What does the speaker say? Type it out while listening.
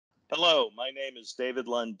Hello, my name is David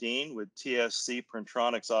Lundeen with TSC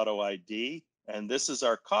Printronix Auto ID, and this is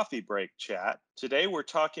our coffee break chat. Today we're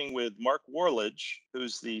talking with Mark Worlidge,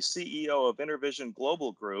 who's the CEO of InterVision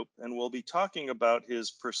Global Group, and we'll be talking about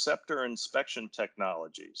his Perceptor inspection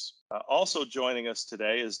technologies. Also joining us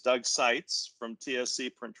today is Doug Seitz from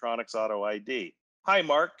TSC Printronix Auto ID. Hi,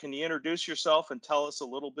 Mark. Can you introduce yourself and tell us a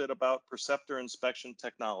little bit about Perceptor inspection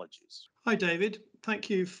technologies? Hi, David. Thank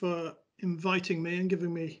you for inviting me and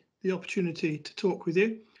giving me the opportunity to talk with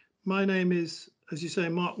you. My name is, as you say,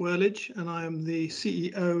 Mark Worlidge, and I am the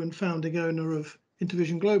CEO and founding owner of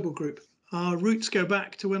InterVision Global Group. Our roots go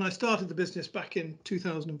back to when I started the business back in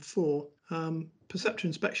 2004. Perceptor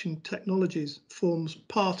Inspection Technologies forms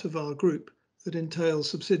part of our group that entails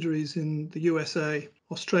subsidiaries in the USA,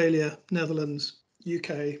 Australia, Netherlands,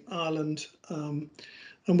 UK, Ireland, and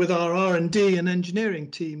with our R&D and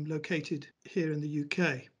engineering team located here in the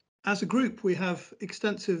UK. As a group, we have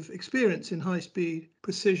extensive experience in high-speed,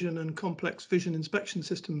 precision and complex vision inspection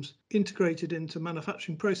systems integrated into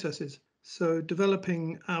manufacturing processes. So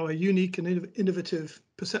developing our unique and innovative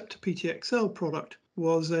Perceptor PTXL product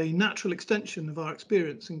was a natural extension of our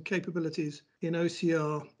experience and capabilities in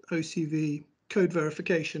OCR, OCV, code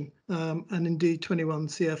verification, and indeed 21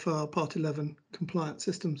 CFR Part 11 compliant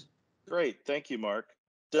systems. Great. Thank you, Mark.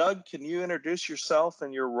 Doug, can you introduce yourself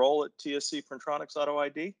and your role at TSC Printronix Auto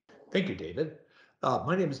ID? Thank you, David.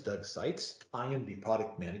 My name is Doug Seitz. I am the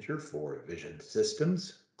product manager for Vision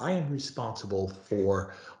Systems. I am responsible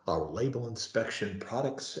for our label inspection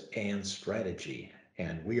products and strategy.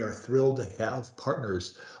 And we are thrilled to have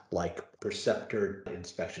partners like Perceptor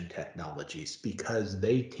Inspection Technologies because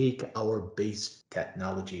they take our base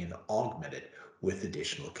technology and augment it with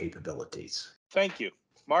additional capabilities. Thank you.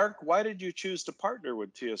 Mark, why did you choose to partner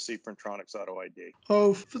with TSC Printronix Auto ID?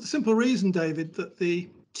 Oh, for the simple reason, David, that the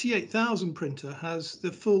T8000 printer has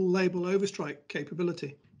the full label overstrike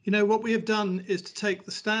capability. You know, what we have done is to take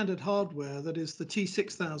the standard hardware, that is the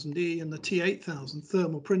T6000E and the T8000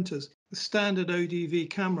 thermal printers, the standard ODV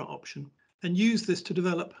camera option, and use this to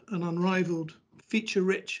develop an unrivaled,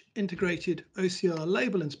 feature-rich, integrated OCR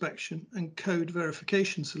label inspection and code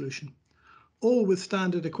verification solution, all with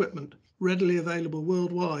standard equipment, readily available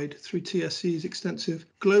worldwide through TSC's extensive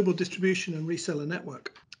global distribution and reseller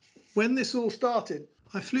network. When this all started,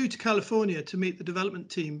 I flew to California to meet the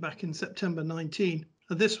development team back in September 19,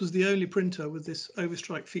 and this was the only printer with this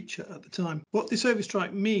overstrike feature at the time. What this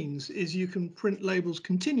overstrike means is you can print labels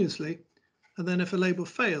continuously, and then if a label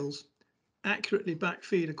fails, accurately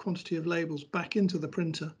backfeed a quantity of labels back into the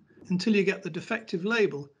printer until you get the defective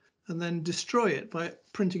label, and then destroy it by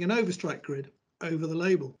printing an overstrike grid over the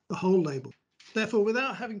label, the whole label. Therefore,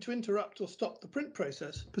 without having to interrupt or stop the print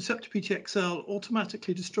process, Perceptor PTXL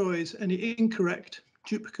automatically destroys any incorrect,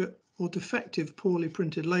 duplicate, or defective poorly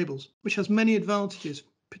printed labels, which has many advantages,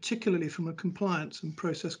 particularly from a compliance and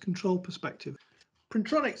process control perspective.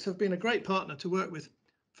 Printronix have been a great partner to work with,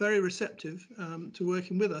 very receptive to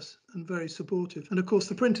working with us and very supportive. And of course,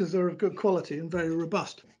 the printers are of good quality and very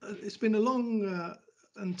robust. It's been a long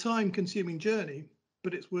and time-consuming journey,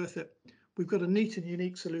 but it's worth it. We've got a neat and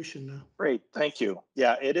unique solution now. Great, thank you.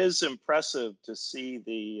 Yeah, it is impressive to see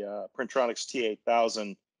the Printronix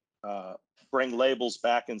T8000 bring labels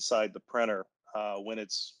back inside the printer when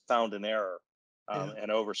it's found an error and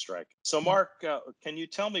overstrike. So Mark, can you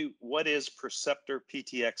tell me what is Perceptor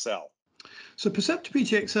PTXL? So Perceptor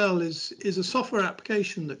PTXL is a software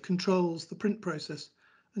application that controls the print process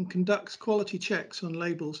and conducts quality checks on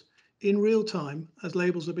labels in real time as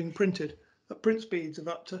labels are being printed at print speeds of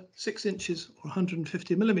up to 6 inches or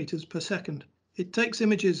 150 millimeters per second. It takes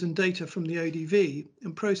images and data from the ODV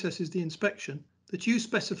and processes the inspection that you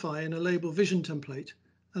specify in a label vision template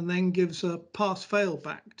and then gives a pass-fail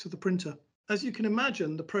back to the printer. As you can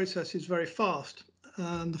imagine, the process is very fast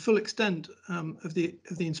and the full extent of the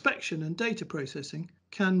inspection and data processing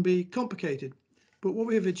can be complicated. But what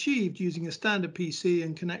we have achieved using a standard PC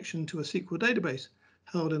and connection to a SQL database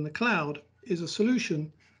held in the cloud is a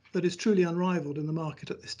solution that is truly unrivaled in the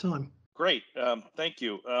market at this time. Great, thank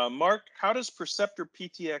you. Mark, how does Perceptor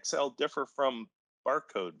PTXL differ from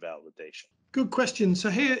barcode validation? Good question. So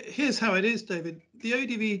here's how it is, David. The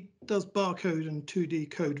ODV does barcode and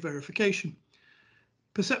 2D code verification.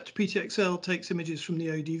 Perceptor PTXL takes images from the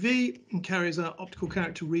ODV and carries out optical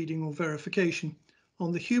character reading or verification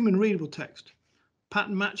on the human readable text,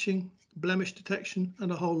 pattern matching, blemish detection,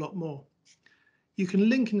 and a whole lot more. You can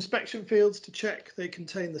link inspection fields to check they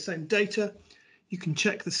contain the same data. You can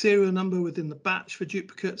check the serial number within the batch for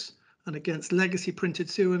duplicates and against legacy printed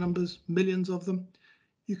serial numbers, millions of them.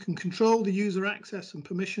 You can control the user access and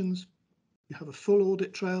permissions. You have a full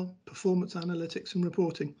audit trail, performance analytics and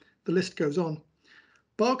reporting. The list goes on.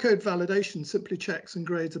 Barcode validation simply checks and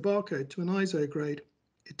grades a barcode to an ISO grade.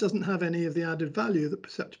 It doesn't have any of the added value that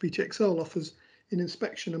Perceptor PTXL offers in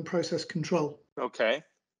inspection and process control. Okay.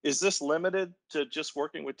 Is this limited to just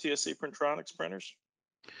working with TSC Printronix printers?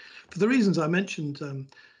 For the reasons I mentioned,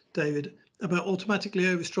 David, about automatically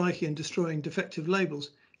overstriking and destroying defective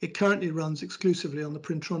labels, it currently runs exclusively on the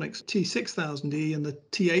Printronix T6000E and the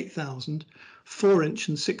T8000 4-inch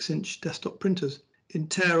and 6-inch desktop printers in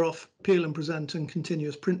tear-off, peel and present and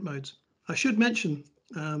continuous print modes. I should mention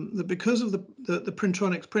that because of the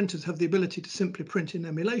Printronix printers have the ability to simply print in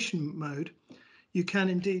emulation mode, you can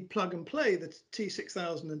indeed plug and play the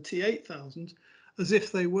T6000 and T8000 as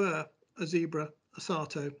if they were a Zebra, a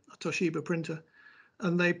Sato, a Toshiba printer,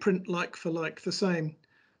 and they print like for like the same.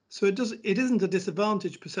 So it isn't a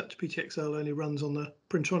disadvantage. Perceptor PTXL only runs on the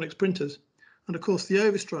Printronix printers. And of course, the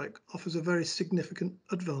overstrike offers a very significant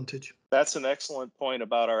advantage. That's an excellent point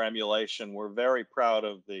about our emulation. We're very proud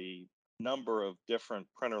of the number of different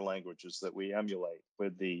printer languages that we emulate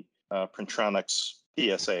with the Printronix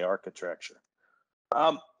PSA architecture.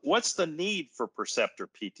 What's the need for Perceptor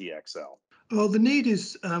PTXL? Well, the need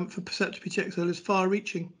is for Perceptor PTXL is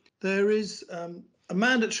far-reaching. There is a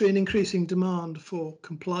mandatory and increasing demand for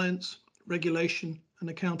compliance, regulation, and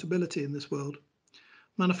accountability in this world.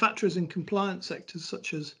 Manufacturers in compliance sectors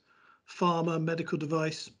such as pharma, medical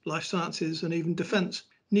device, life sciences, and even defense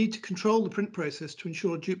need to control the print process to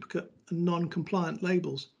ensure duplicate and non-compliant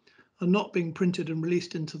labels are not being printed and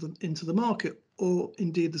released into the market or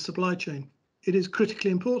indeed the supply chain. It is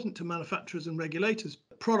critically important to manufacturers and regulators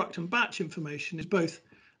that product and batch information is both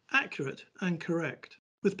accurate and correct.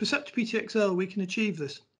 With Perceptor PTXL, we can achieve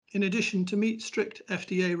this. In addition, to meet strict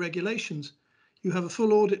FDA regulations, you have a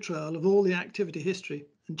full audit trail of all the activity history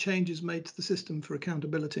and changes made to the system for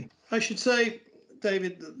accountability. I should say,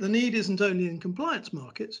 David, that the need isn't only in compliance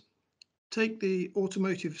markets. Take the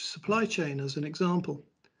automotive supply chain as an example.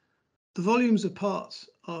 The volumes of parts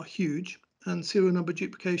are huge, and serial number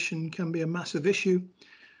duplication can be a massive issue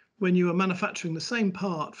when you are manufacturing the same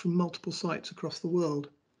part from multiple sites across the world.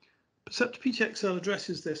 Perceptor PTXL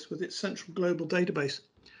addresses this with its central global database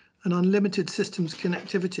and unlimited systems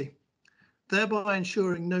connectivity, thereby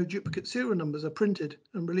ensuring no duplicate serial numbers are printed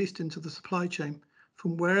and released into the supply chain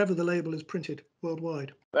from wherever the label is printed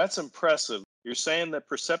worldwide. That's impressive. You're saying that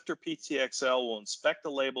Perceptor PTXL will inspect the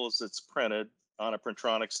label as it's printed on a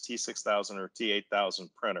Printronix T6000 or T8000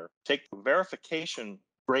 printer, take verification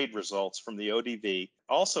grade results from the ODV,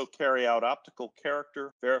 also carry out optical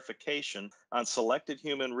character verification on selected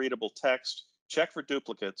human readable text, check for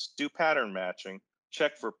duplicates, do pattern matching,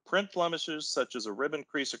 check for print blemishes such as a ribbon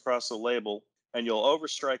crease across the label, and you'll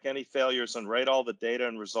overstrike any failures and write all the data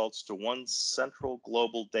and results to one central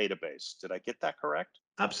global database. Did I get that correct?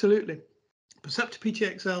 Absolutely. Perceptor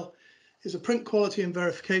PTXL is a print quality and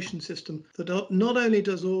verification system that not only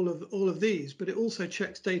does all of these, but it also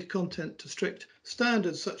checks data content to strict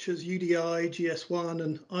standards such as UDI, GS1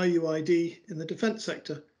 and IUID in the defense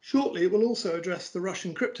sector. Shortly, it will also address the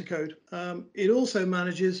Russian cryptocode. It also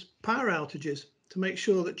manages power outages to make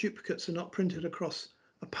sure that duplicates are not printed across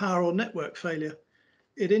a power or network failure.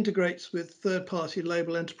 It integrates with third-party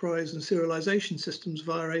label enterprise and serialization systems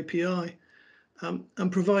via API.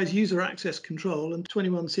 And provides user access control and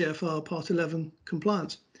 21 CFR Part 11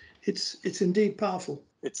 compliance. It's indeed powerful.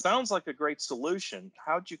 It sounds like a great solution.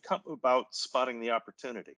 How'd you come about spotting the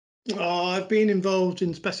opportunity? I've been involved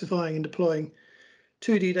in specifying and deploying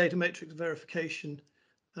 2D data matrix verification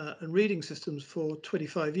and reading systems for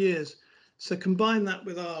 25 years. So combine that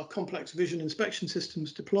with our complex vision inspection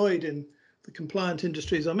systems deployed in the compliant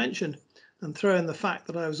industries I mentioned, and throw in the fact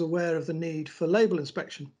that I was aware of the need for label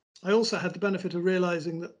inspection. I also had the benefit of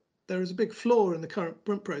realizing that there is a big flaw in the current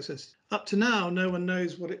print process. Up to now, no one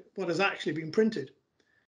knows what has actually been printed.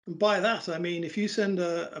 And by that, I mean, if you send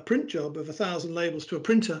a print job of 1,000 labels to a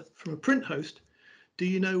printer from a print host, do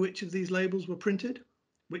you know which of these labels were printed?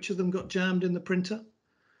 Which of them got jammed in the printer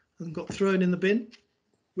and got thrown in the bin?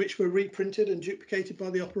 Which were reprinted and duplicated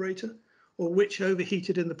by the operator? Or which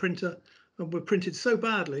overheated in the printer and were printed so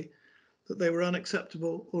badly that they were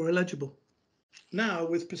unacceptable or illegible? Now,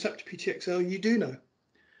 with Perceptor PTXL, you do know.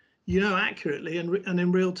 You know accurately and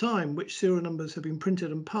in real time which serial numbers have been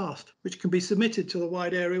printed and passed, which can be submitted to the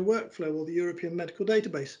wide area workflow or the European medical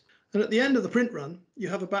database. And at the end of the print run, you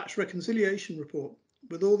have a batch reconciliation report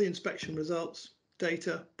with all the inspection results,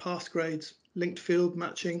 data, pass grades, linked field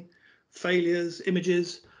matching, failures,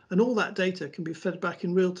 images, and all that data can be fed back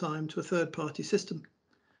in real time to a third-party system.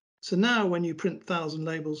 So now when you print 1,000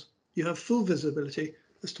 labels, you have full visibility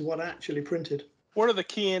as to what actually printed. What are the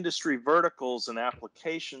key industry verticals and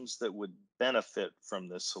applications that would benefit from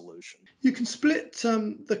this solution? You can split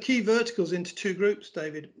the key verticals into two groups,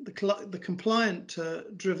 David. The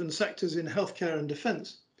compliant-driven sectors in healthcare and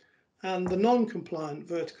defence, and the non-compliant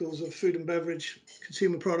verticals of food and beverage,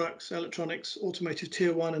 consumer products, electronics, automotive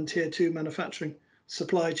tier 1 and tier 2 manufacturing,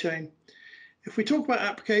 supply chain. If we talk about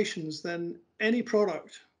applications, then any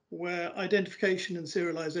product where identification and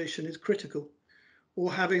serialization is critical,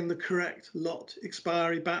 or having the correct lot,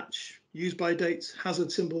 expiry, batch, use by dates, hazard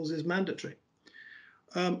symbols is mandatory.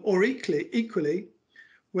 Or equally,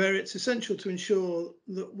 where it's essential to ensure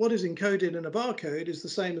that what is encoded in a barcode is the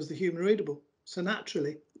same as the human readable. So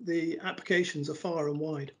naturally, the applications are far and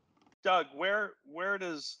wide. Doug, where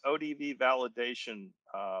does ODV validation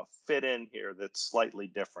fit in here that's slightly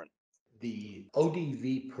different? The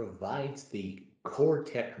ODV provides the core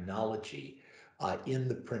technology in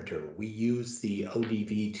the printer. We use the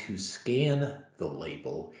ODV to scan the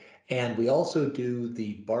label, and we also do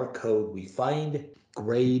the barcode. We find,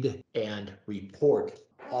 grade, and report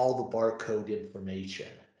all the barcode information.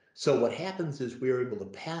 So what happens is we're able to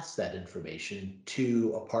pass that information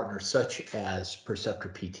to a partner such as Perceptor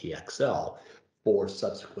PTXL for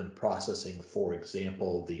subsequent processing, for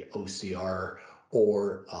example, the OCR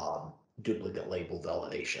or duplicate label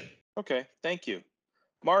validation. Okay, thank you.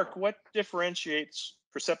 Mark, what differentiates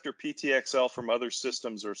Perceptor PTXL from other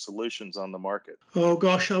systems or solutions on the market? Oh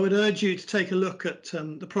gosh, I would urge you to take a look at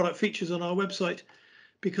the product features on our website,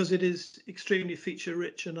 because it is extremely feature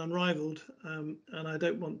rich and unrivaled, and I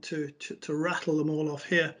don't want to rattle them all off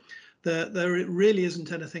here. There really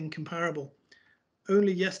isn't anything comparable.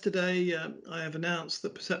 Only yesterday, I have announced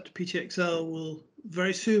that Perceptor PTXL will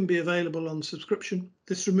very soon be available on subscription.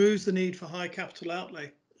 This removes the need for high capital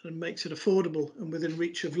outlay and makes it affordable and within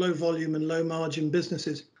reach of low volume and low margin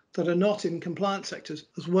businesses that are not in compliance sectors,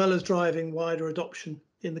 as well as driving wider adoption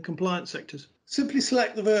in the compliance sectors. Simply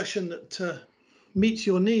select the version that meets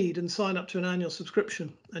your need and sign up to an annual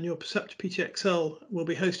subscription, and your Perceptor PTXL will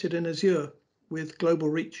be hosted in Azure with global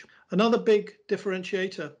reach. Another big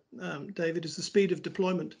differentiator, David, is the speed of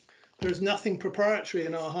deployment. There is nothing proprietary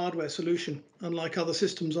in our hardware solution, unlike other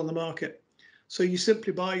systems on the market. So you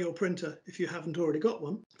simply buy your printer, if you haven't already got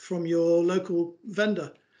one, from your local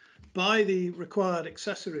vendor, buy the required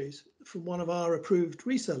accessories from one of our approved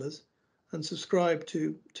resellers, and subscribe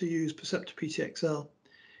to use Perceptor PTXL.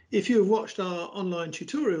 If you have watched our online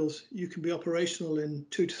tutorials, you can be operational in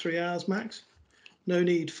 2 to 3 hours max. No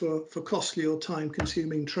need for costly or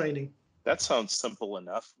time-consuming training. That sounds simple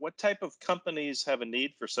enough. What type of companies have a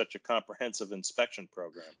need for such a comprehensive inspection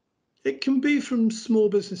program? It can be from small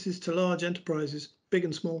businesses to large enterprises, big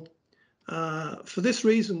and small. For this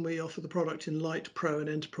reason, we offer the product in Light, Pro, and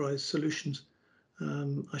Enterprise solutions.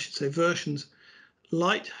 I should say versions.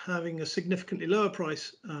 Light having a significantly lower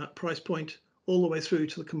price point, all the way through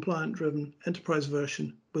to the compliant-driven Enterprise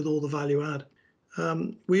version with all the value add.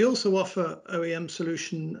 We also offer OEM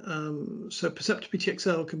solution, so Perceptor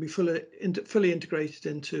PTXL can be fully integrated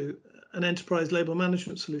into an enterprise label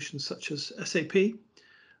management solution such as SAP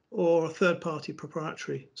or third-party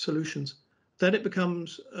proprietary solutions. Then it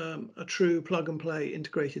becomes a true plug-and-play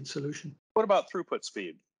integrated solution. What about throughput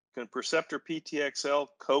speed? Can Perceptor PTXL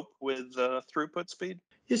cope with throughput speed?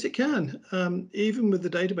 Yes, it can, even with the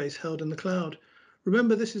database held in the cloud.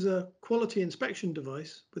 Remember, this is a quality inspection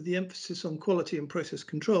device with the emphasis on quality and process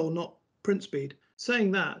control, not print speed.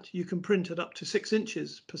 Saying that, you can print at up to 6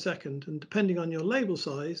 inches per second, and depending on your label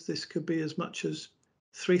size, this could be as much as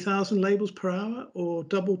 3,000 labels per hour, or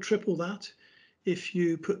double, triple that if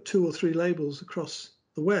you put 2 or 3 labels across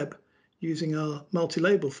the web using our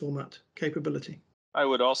multi-label format capability. I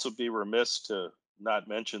would also be remiss to not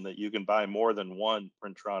mention that you can buy more than one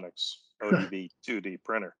Printronix ODV 2D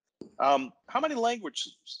printer. How many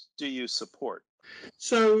languages do you support?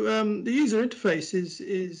 So the user interface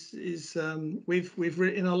is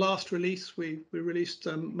in our last release we released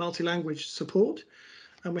multi-language support,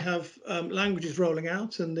 and we have languages rolling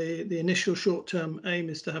out, and the initial short-term aim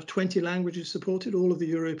is to have 20 languages supported, all of the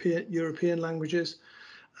European languages,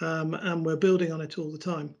 and we're building on it all the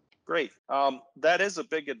time. Great. That is a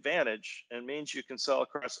big advantage and means you can sell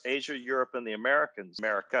across Asia, Europe, and the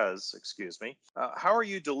Americas, excuse me. How are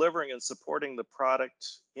you delivering and supporting the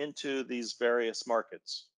product into these various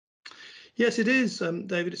markets? Yes, it is,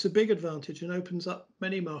 David. It's a big advantage and opens up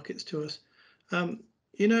many markets to us.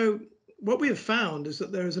 You know, what we have found is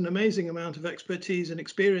that there is an amazing amount of expertise and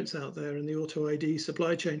experience out there in the auto ID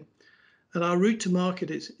supply chain. And our route to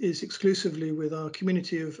market is exclusively with our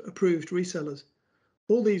community of approved resellers.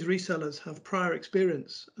 All these resellers have prior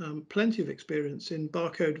experience, plenty of experience in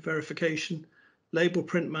barcode verification, label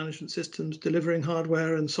print management systems, delivering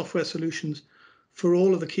hardware and software solutions for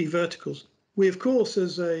all of the key verticals. We, of course,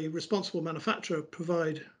 as a responsible manufacturer,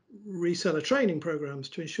 provide reseller training programs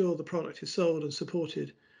to ensure the product is sold and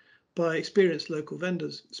supported by experienced local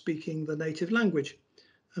vendors speaking the native language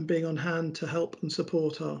and being on hand to help and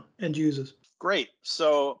support our end users. Great.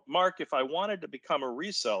 So, Mark, if I wanted to become a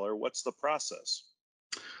reseller, what's the process?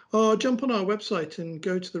 Jump on our website and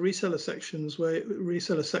go to the reseller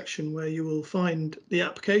section where you will find the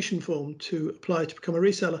application form to apply to become a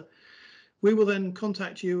reseller. We will then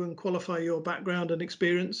contact you and qualify your background and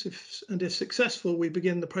experience. If successful, we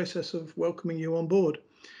begin the process of welcoming you on board.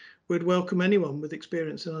 We'd welcome anyone with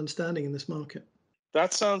experience and understanding in this market.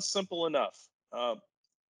 That sounds simple enough.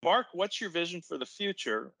 Mark, what's your vision for the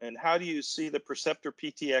future, and how do you see the Perceptor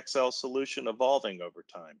PTXL solution evolving over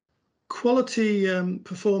time? Quality,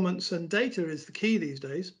 performance, and data is the key these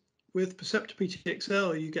days. With Perceptor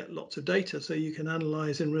PTXL, you get lots of data, so you can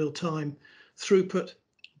analyze in real time throughput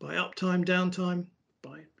by uptime, downtime,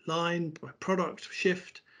 by line, by product,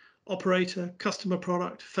 shift, operator, customer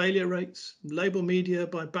product, failure rates, label media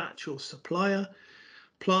by batch or supplier,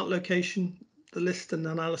 plant location. The list and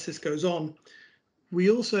analysis goes on. We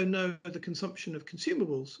also know the consumption of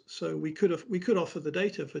consumables, so we could offer the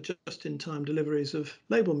data for just-in-time deliveries of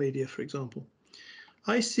label media, for example.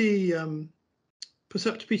 I see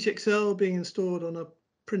Perceptor PTXL being installed on a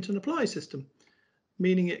print and apply system,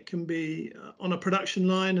 meaning it can be on a production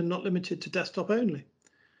line and not limited to desktop only.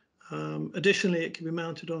 Additionally, it can be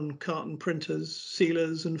mounted on carton printers,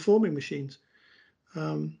 sealers, and forming machines.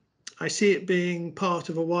 I see it being part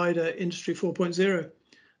of a wider Industry 4.0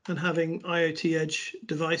 and having IoT edge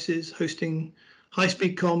devices hosting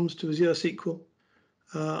high-speed comms to Azure SQL.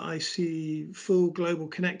 I see full global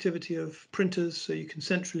connectivity of printers so you can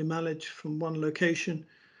centrally manage from one location.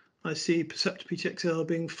 I see Perceptor PTXL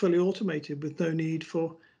being fully automated with no need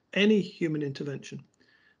for any human intervention.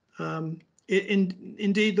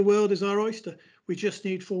 Indeed, the world is our oyster. We just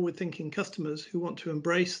need forward-thinking customers who want to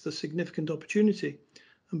embrace the significant opportunity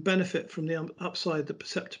and benefit from the upside that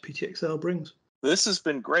Perceptor PTXL brings. This has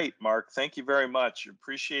been great, Mark. Thank you very much.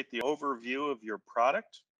 Appreciate the overview of your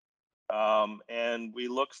product. And we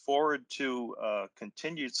look forward to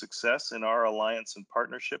continued success in our alliance and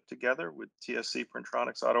partnership together with TSC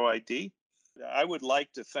Printronix Auto ID. I would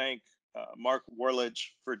like to thank Mark Worlidge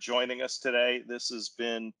for joining us today. This has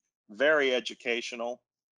been very educational.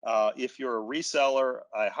 If you're a reseller,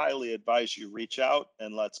 I highly advise you reach out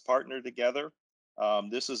and let's partner together.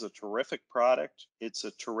 This is a terrific product. It's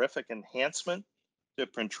a terrific enhancement to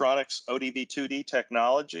Printronix ODV2D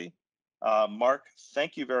technology. Mark,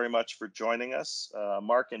 thank you very much for joining us.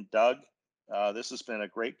 Mark and Doug, this has been a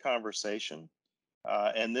great conversation.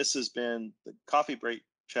 And this has been the Coffee Break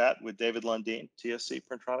Chat with David Lundeen, TSC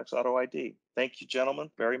Printronix Auto ID. Thank you, gentlemen,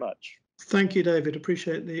 very much. Thank you, David.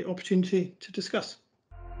 Appreciate the opportunity to discuss.